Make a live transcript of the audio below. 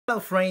Hello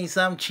friends,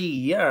 I'm Chi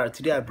here.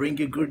 Today I bring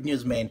you good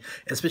news, man.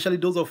 Especially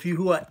those of you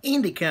who are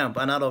in the camp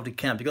and out of the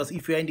camp. Because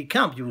if you're in the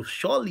camp, you will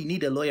surely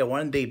need a lawyer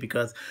one day.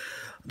 Because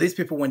these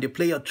people, when they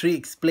play their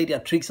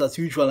tricks as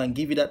usual and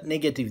give you that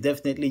negative,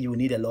 definitely you will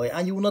need a lawyer.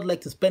 And you will not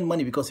like to spend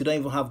money because you don't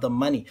even have the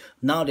money.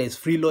 Now there's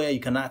free lawyer you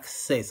can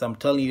access. I'm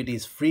telling you,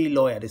 this free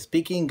lawyer. They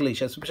speak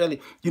English,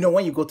 especially,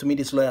 when you go to meet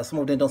this lawyer, some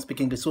of them don't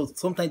speak English. So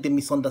sometimes they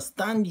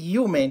misunderstand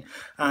you, man,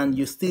 and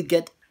you still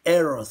get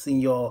errors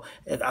in your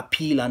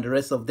appeal and the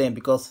rest of them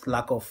because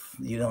lack of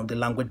the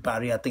language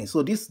barrier thing.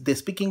 So they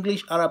speak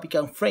English, Arabic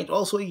and French,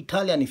 also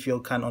Italian if you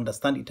can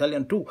understand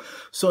Italian too.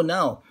 So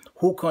now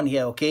hook on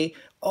here, okay?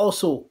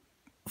 Also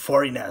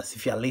foreigners,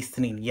 if you are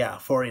listening,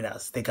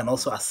 foreigners, they can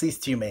also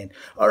assist you, man.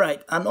 All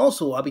right, and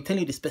also I'll be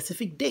telling you the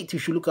specific date you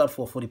should look out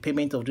for the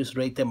payment of this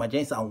rate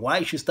emergency and why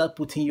you should start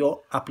putting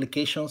your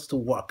applications to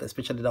work,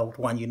 especially that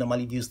one you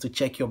normally use to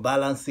check your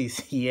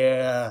balances.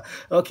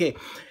 Okay.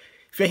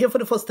 If you're here for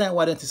the first time,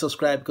 why don't you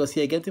subscribe? Because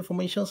here, get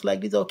information like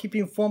this. I'll keep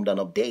you informed and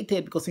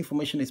updated because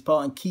information is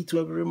power and key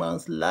to every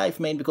man's life,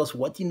 man. Because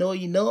what you know,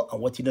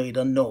 and what you know, you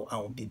don't know.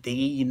 And the day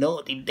you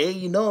know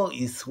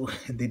is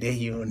the day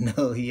you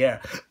know.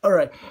 Yeah. All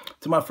right.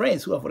 To my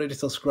friends who have already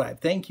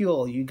subscribed, thank you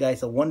all. You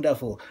guys are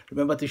wonderful.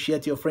 Remember to share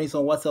to your friends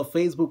on WhatsApp,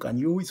 Facebook, and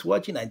you who is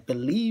watching, I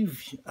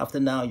believe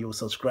after now you'll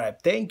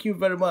subscribe. Thank you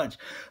very much.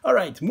 All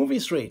right. Moving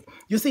straight.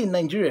 You see, in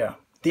Nigeria,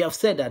 they have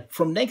said that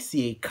from next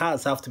year,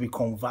 cars have to be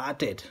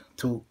converted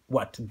to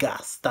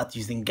gas, start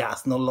using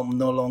gas, no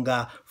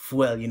longer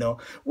fuel,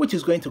 which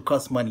is going to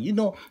cost money.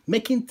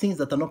 Making things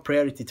that are not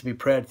priority to be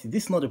priority.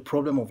 This is not a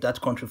problem of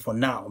that country for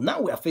now.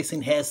 Now we are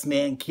facing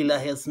herdsmen, killer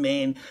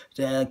herdsmen,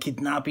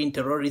 kidnapping,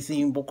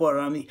 terrorism, Boko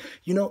Haram,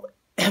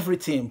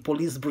 everything,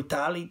 police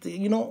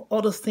brutality,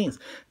 all those things.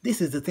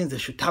 This is the things they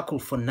should tackle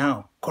for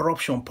now.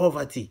 Corruption,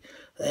 poverty,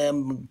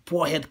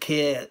 poor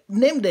healthcare,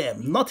 name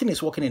them. Nothing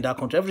is working in that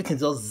country.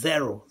 Everything's just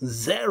zero.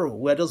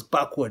 We're just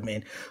backward,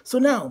 man. So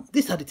now,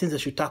 these are the things they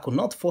should tackle,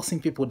 not forcing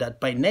people that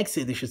by next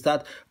year they should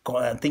start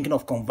thinking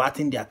of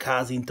converting their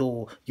cars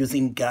into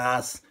using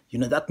gas.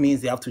 That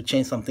means they have to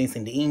change some things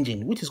in the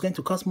engine, which is going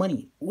to cost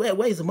money.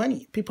 Where is the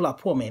money? People are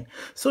poor, man.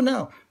 So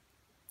now,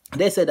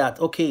 they said that,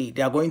 okay,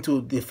 they are going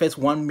to, the first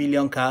 1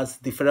 million cars,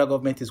 the federal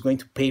government is going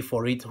to pay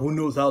for it. Who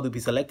knows how they'll be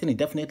selecting it?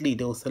 Definitely,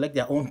 they will select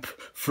their own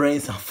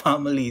friends and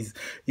families.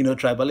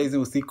 Tribalism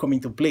will still come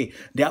into play.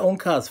 Their own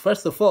cars,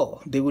 first of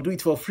all, they will do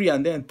it for free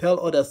and then tell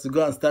others to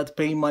go and start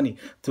paying money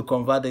to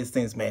convert these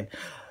things, man.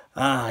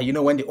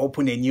 When they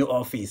open a new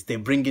office, they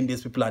bring in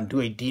these people and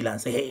do a deal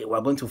and say, hey,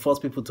 we're going to force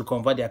people to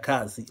convert their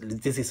cars.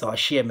 This is our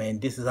share,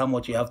 man. This is how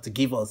much you have to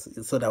give us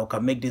so that we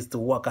can make this to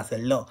work as a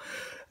law.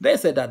 They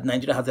said that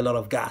Nigeria has a lot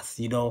of gas,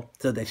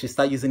 so they should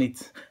start using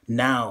it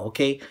now,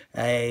 okay?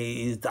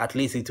 At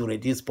least it will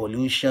reduce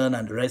pollution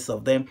and the rest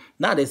of them.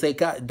 Now they say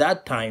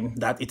that time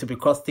that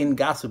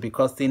gas will be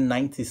costing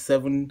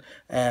 97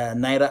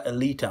 naira a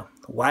liter.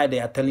 Why they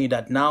are telling you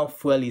that now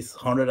fuel is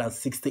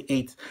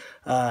 168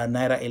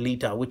 naira a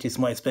liter, which is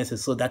more expensive.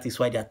 So that is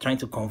why they are trying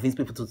to convince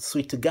people to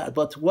switch to gas.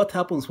 But what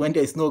happens when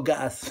there is no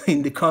gas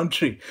in the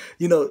country?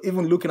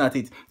 Even looking at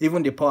it,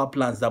 even the power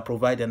plants that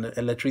provide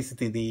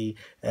electricity, the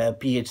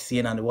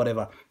PHCN and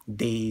whatever,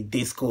 the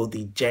Disco,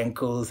 the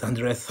Gencos and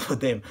the rest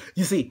of them.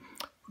 You see,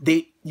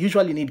 they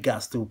usually need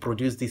gas to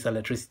produce this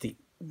electricity.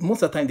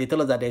 Most of the time, they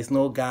tell us that there is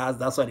no gas.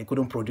 That's why they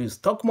couldn't produce.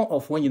 Talk more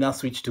of when you now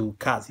switch to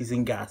cars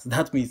using gas.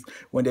 That means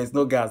when there's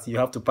no gas, you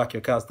have to park your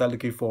car, start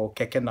looking for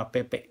keke na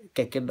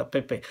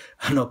pepe,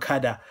 and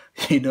Okada,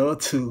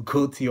 to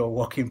go to your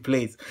working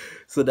place.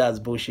 So that's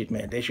bullshit,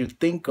 man. They should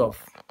think of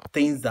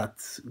things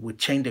that would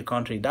change the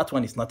country. That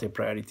one is not a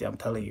priority, I'm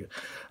telling you.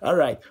 All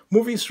right,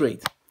 moving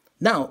straight.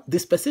 Now, the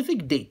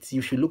specific dates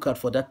you should look out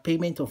for that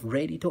payment of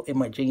Reddito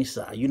emergency,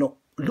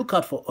 look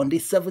out for on the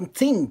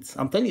 17th.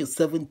 I'm telling you,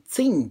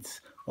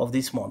 17th of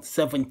this month,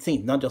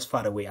 17th, not just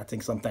far away, I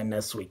think sometime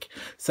next week,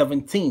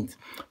 17th.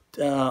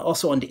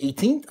 Also on the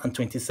 18th and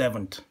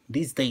 27th,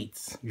 these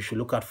dates, you should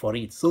look out for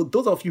it. So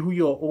those of you who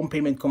your own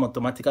payment come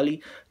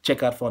automatically,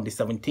 check out for on the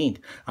 17th.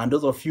 And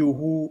those of you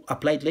who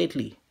applied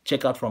lately,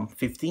 check out from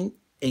 15th,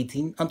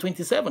 18 and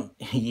 27.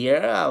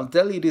 Yeah, I'll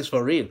tell you this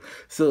for real.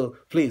 So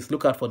please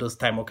look out for those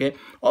time, okay?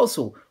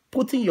 Also,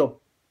 putting your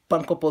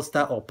Banco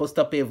Posta or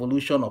Posta Pay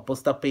Evolution or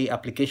Posta Pay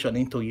application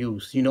into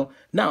use,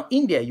 Now,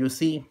 in there, you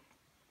see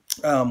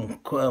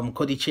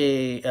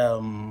Codice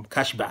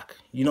cashback.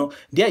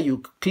 There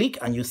you click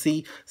and you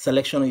see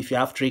selection if you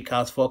have 3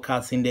 cards, 4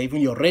 cards in there,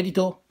 even your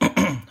Reddito,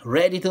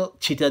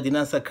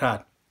 Cittadinanza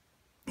card.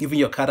 Even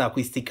your card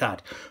acquisition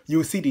card,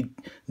 you see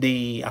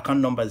the account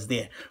numbers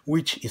there,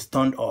 which is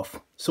turned off.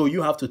 So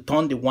you have to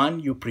turn the one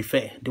you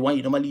prefer, the one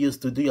you normally use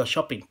to do your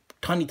shopping.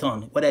 Turn it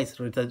on, whether it's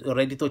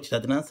Reddito,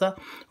 Cittadinanza,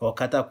 or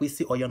card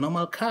acquisition, or your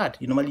normal card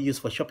you normally use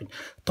for shopping.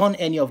 Turn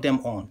any of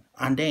them on,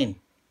 and then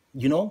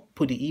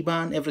put the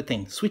IBAN,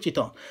 everything, switch it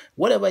on.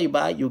 Whatever you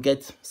buy, you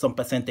get some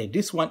percentage.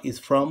 This one is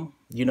from,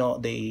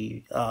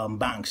 the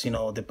banks,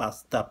 the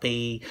Pasta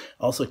Pay.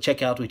 Also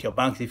check out with your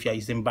banks if you're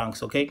using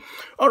banks, okay?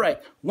 All right,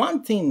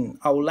 one thing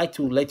I would like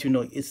to let you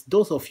know is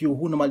those of you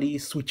who normally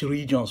switch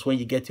regions when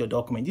you get your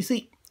document. You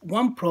see,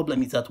 one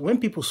problem is that when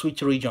people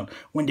switch region,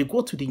 when they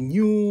go to the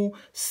new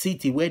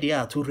city where they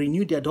are to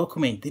renew their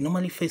document, they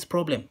normally face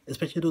problem,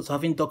 especially those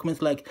having documents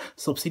like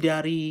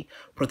subsidiary,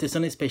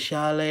 protezione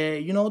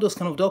speciale, those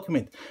kind of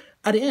documents.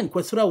 At the end,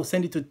 Questura will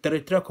send it to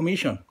Territorial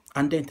Commission,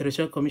 and then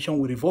Territorial Commission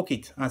will revoke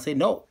it and say,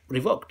 no,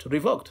 revoked.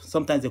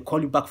 Sometimes they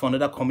call you back for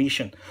another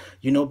commission,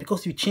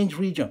 because you change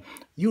region.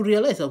 You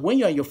realize that when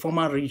you're in your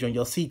former region,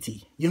 your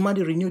city, you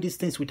normally renew these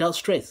things without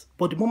stress.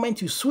 But the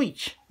moment you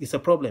switch, it's a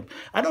problem.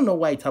 I don't know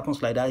why it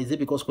happens like that. Is it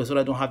because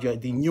Questura don't have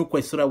the new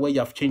Questura where you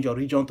have changed your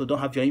region to don't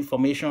have your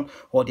information,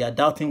 or they are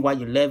doubting why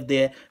you left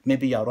there?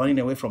 Maybe you are running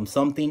away from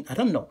something. I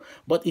don't know.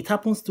 But it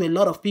happens to a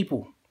lot of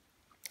people.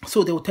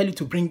 So they will tell you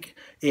to bring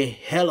a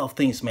hell of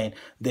things, man.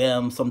 There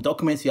are some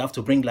documents you have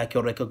to bring, like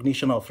your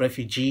recognition of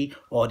refugee,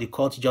 or the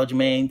court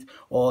judgment,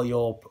 or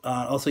your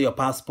also your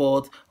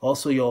passport,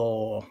 also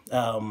your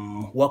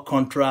work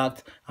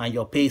contract, and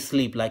your pay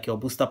slip, like your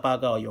booster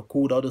paga or your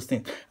code, all those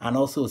things, and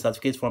also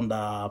certificates from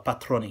the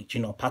patronage,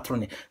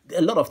 patronage.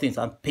 A lot of things.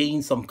 I'm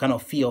paying some kind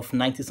of fee of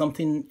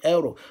 90-something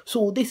euro.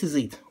 So this is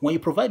it. When you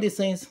provide these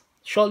things,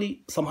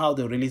 surely somehow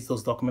they'll release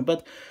those documents.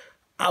 But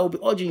I will be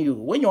urging you,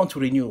 when you want to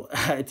renew,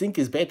 I think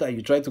it's better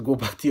you try to go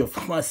back to your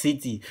former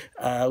city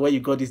where you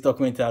got this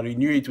document and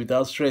renew it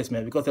without stress,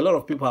 man, because a lot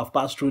of people have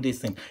passed through this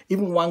thing.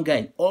 Even one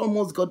guy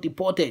almost got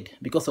deported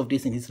because of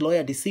this thing. His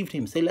lawyer deceived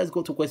him, say, let's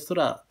go to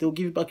Questura. They'll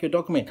give you back your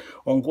document.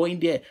 On going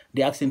there,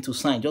 they asked him to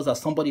sign, just as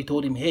somebody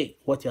told him, hey,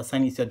 what you're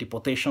signing is your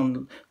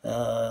deportation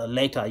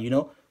letter,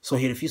 So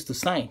he refused to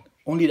sign.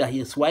 Only that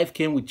his wife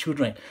came with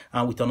children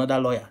and with another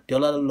lawyer. The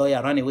other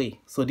lawyer ran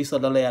away. So this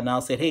other lawyer now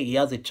said, hey, he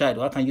has a child.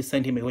 Why can't you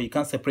send him away? You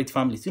can't separate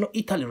families.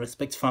 Italy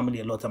respects family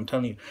a lot. I'm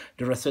telling you,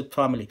 they respect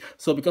family.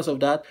 So because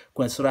of that,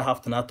 Questura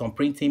have to now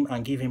print him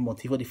and give him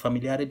motivo di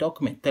familiare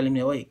document, telling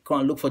him, hey, go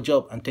and look for a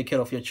job and take care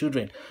of your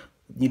children.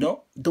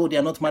 Though they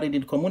are not married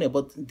in the comune,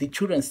 but the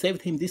children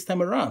saved him this time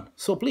around.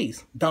 So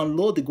please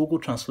download the Google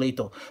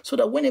Translator so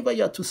that whenever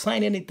you are to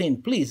sign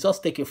anything, please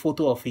just take a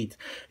photo of it.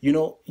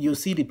 You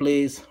see the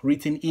place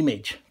written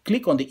image.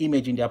 Click on the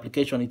image in the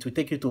application. It will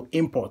take you to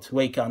import,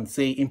 where you can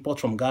say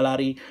import from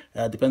gallery.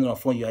 Depending on the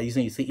phone you are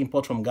using, you say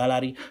import from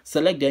gallery.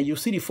 Select there. You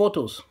see the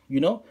photos.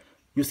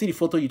 You see the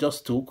photo you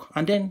just took,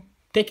 and then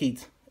take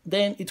it.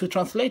 Then it will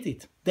translate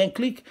it. Then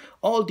click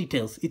all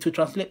details. It will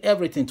translate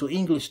everything to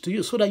English to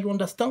you so that you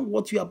understand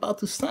what you're about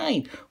to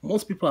sign.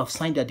 Most people have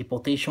signed their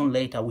deportation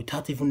letter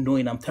without even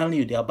knowing. I'm telling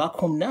you, they are back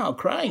home now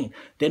crying.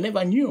 They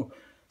never knew.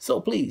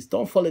 So please,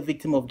 don't fall a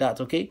victim of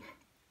that, okay?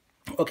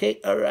 Okay,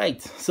 all right.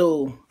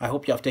 So I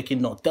hope you have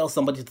taken note. Tell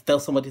somebody to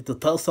tell somebody to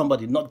tell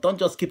somebody. Don't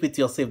just keep it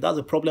to yourself. That's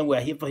a problem we're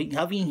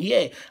having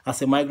here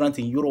as a migrant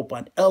in Europe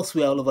and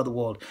elsewhere all over the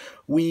world.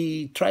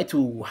 We try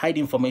to hide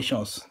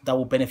informations that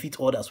will benefit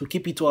others. We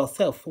keep it to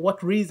ourselves. For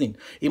what reason?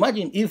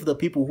 Imagine if the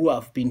people who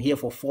have been here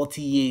for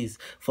 40 years,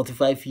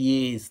 45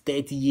 years,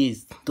 30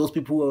 years, those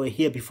people who were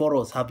here before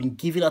us have been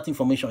giving out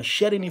information,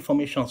 sharing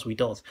information with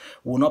us.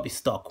 We will not be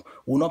stuck.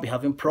 We will not be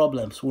having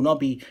problems. We will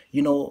not be,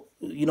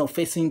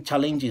 facing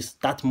challenges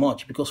that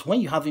much, because when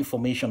you have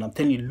information, I'm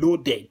telling you,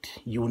 loaded,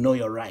 you know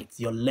your rights,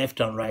 your left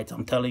and right,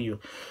 I'm telling you.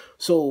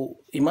 So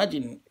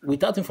imagine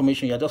without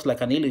information, you're just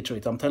like an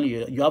illiterate. I'm telling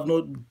you, you have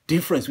no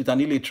difference with an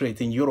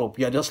illiterate in Europe.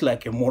 You're just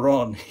like a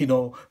moron,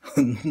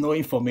 no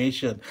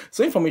information.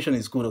 So information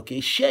is good, okay?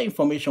 Share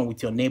information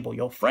with your neighbor,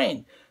 your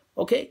friend.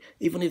 Okay,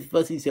 even if the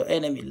person is your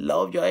enemy,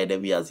 love your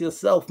enemy as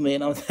yourself,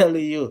 man. I'm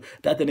telling you,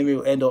 that enemy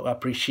will end up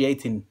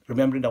appreciating,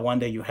 remembering that one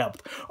day you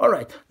helped. All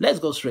right, let's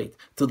go straight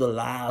to the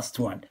last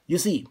one. You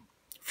see,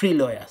 free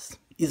lawyers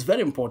is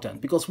very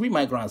important, because we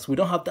migrants, we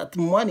don't have that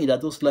money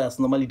that those lawyers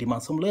normally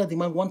demand. Some lawyers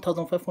demand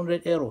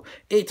 1,500 euro,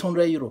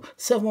 800 euro,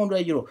 700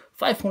 euro,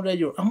 500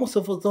 euro, and most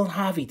of us don't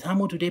have it. How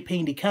much do they pay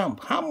in the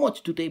camp? How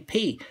much do they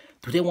pay?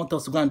 Do they want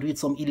us to go and do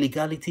some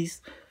illegalities?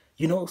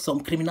 Some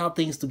criminal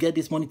things to get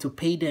this money to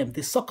pay them.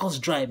 They suck us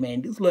dry,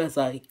 man. These lawyers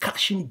are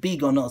cashing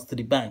big on us to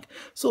the bank.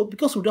 So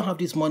because we don't have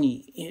this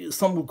money,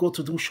 some will go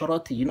to do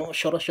shorty,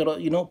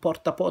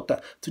 porta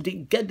porta, to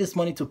get this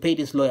money to pay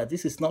this lawyer.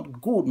 This is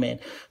not good, man.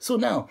 So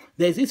now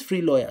there's these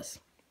free lawyers,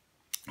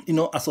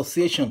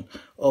 association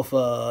of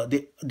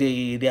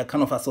they are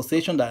kind of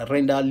association that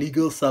render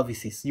legal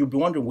services. You'll be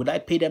wondering, would I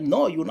pay them?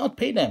 No, you will not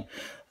pay them.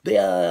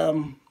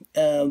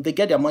 They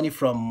get their money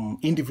from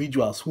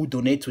individuals who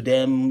donate to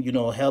them,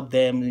 help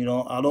them, and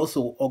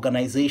also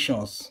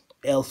organizations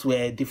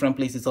elsewhere, different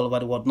places all over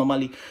the world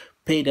normally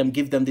pay them,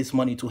 give them this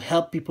money to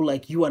help people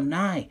like you and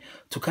I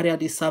to carry out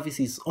these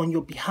services on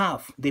your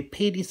behalf. They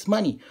pay this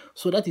money.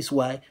 So that is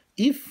why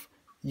if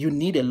you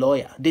need a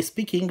lawyer, they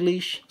speak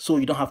English, so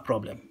you don't have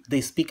problem. They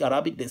speak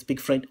Arabic, they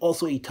speak French,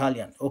 also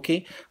Italian,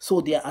 okay?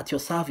 So they are at your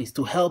service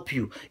to help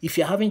you. If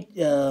you're having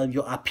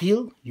your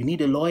appeal, you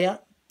need a lawyer.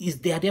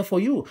 they are there for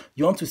you.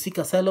 You want to seek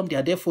asylum, they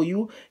are there for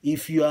you.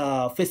 If you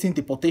are facing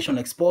deportation,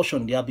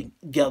 expulsion, they are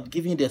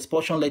giving you the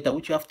expulsion letter,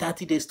 which you have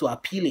 30 days to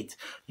appeal it.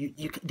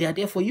 They are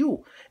there for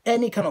you.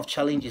 Any kind of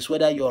challenges,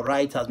 whether your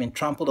right has been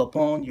trampled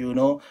upon,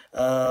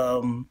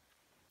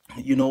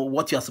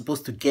 what you're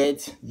supposed to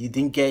get, you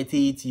didn't get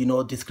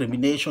it,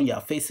 discrimination, you're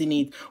facing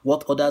it,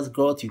 what others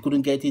got, you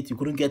couldn't get it, you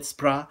couldn't get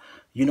SPRA,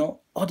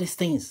 all these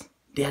things,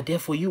 they are there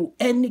for you.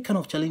 Any kind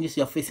of challenges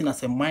you're facing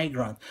as a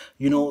migrant,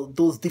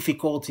 those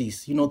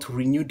difficulties, to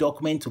renew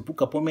document, to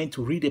book appointment,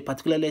 to read a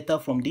particular letter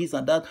from this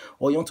and that,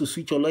 or you want to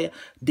switch your lawyer,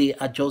 they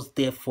are just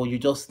there for you.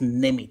 Just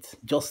name it.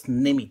 Just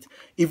name it.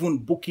 Even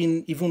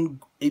booking,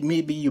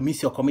 maybe you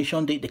miss your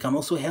commission date, they can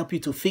also help you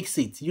to fix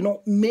it.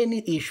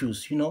 Many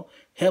issues,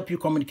 help you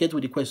communicate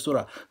with the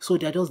questora. So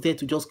they're just there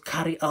to just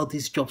carry out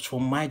these jobs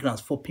for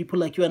migrants, for people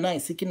like you and I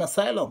seeking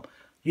asylum.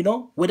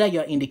 Whether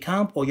you're in the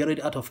camp or you're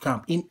already out of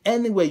camp, in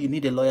any way you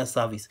need a lawyer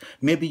service.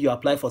 Maybe you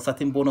apply for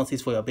certain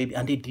bonuses for your baby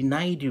and they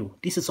denied you.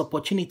 This is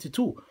opportunity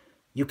too.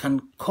 You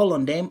can call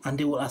on them and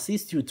they will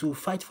assist you to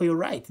fight for your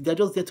right. They're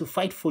just there to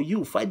fight for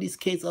you, fight this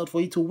case out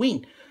for you to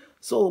win.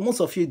 So most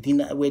of you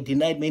were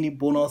denied many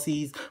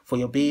bonuses for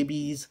your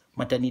babies,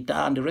 maternity,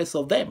 and the rest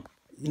of them.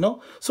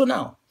 So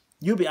now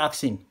you'll be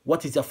asking,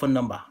 what is your phone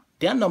number?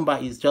 Their number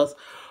is just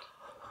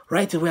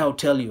right away. I'll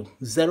tell you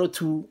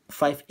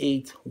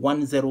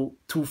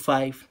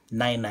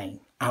 0258102599.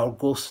 I'll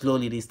go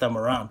slowly this time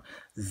around.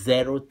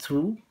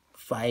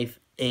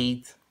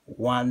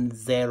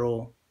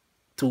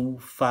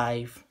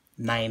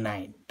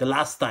 0258102599. The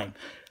last time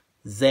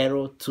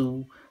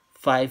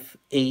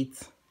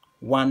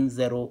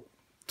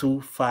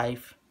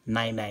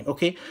 0258102599.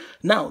 Okay,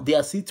 now they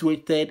are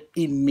situated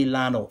in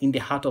Milano, in the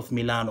heart of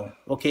Milano.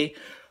 Okay,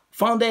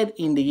 founded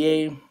in the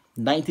year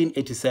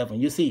 1987.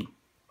 You see,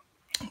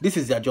 this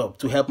is their job,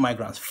 to help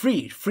migrants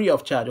free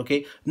of charge.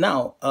 Okay,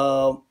 now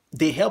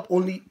they help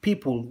only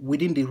people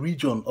within the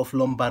region of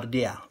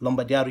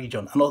Lombardia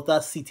region, and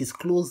other cities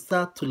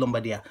closer to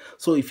Lombardia.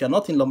 So if you're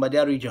not in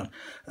Lombardia region,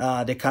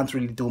 they can't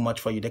really do much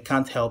for you. They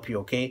can't help you.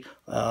 Okay,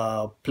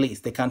 please,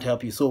 they can't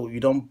help you. So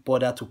you don't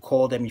bother to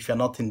call them if you're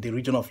not in the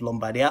region of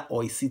Lombardia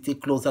or a city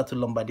closer to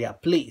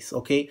Lombardia, please.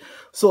 Okay,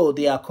 so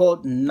they are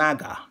called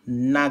Naga,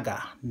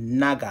 Naga,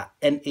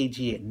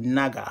 N-A-G-A,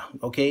 Naga.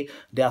 Okay,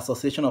 the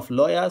Association of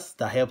Lawyers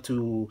that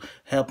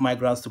help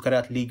migrants to carry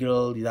out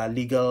legal,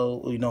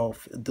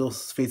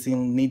 those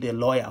facing need a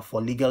lawyer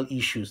for legal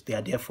issues. They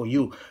are there for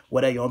you.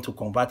 Whether you want to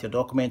convert your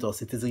document or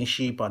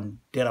citizenship and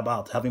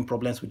thereabout, having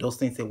problems with those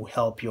things, they will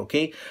help you.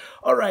 Okay,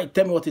 all right,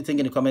 tell me what you think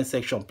in the comment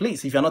section.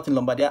 Please, if you're not in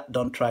Lombardia,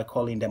 don't try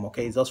calling them.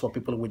 Okay, it's just for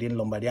people within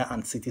Lombardia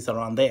and cities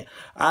around there.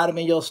 I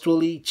remain yours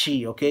truly,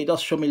 Chi. Okay,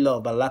 just show me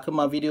love by liking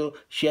my video,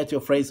 share to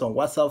your friends on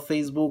WhatsApp,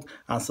 Facebook,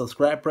 and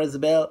subscribe, press the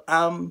bell.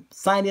 I'm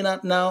signing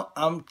out now.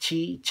 I'm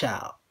Chi.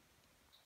 Ciao.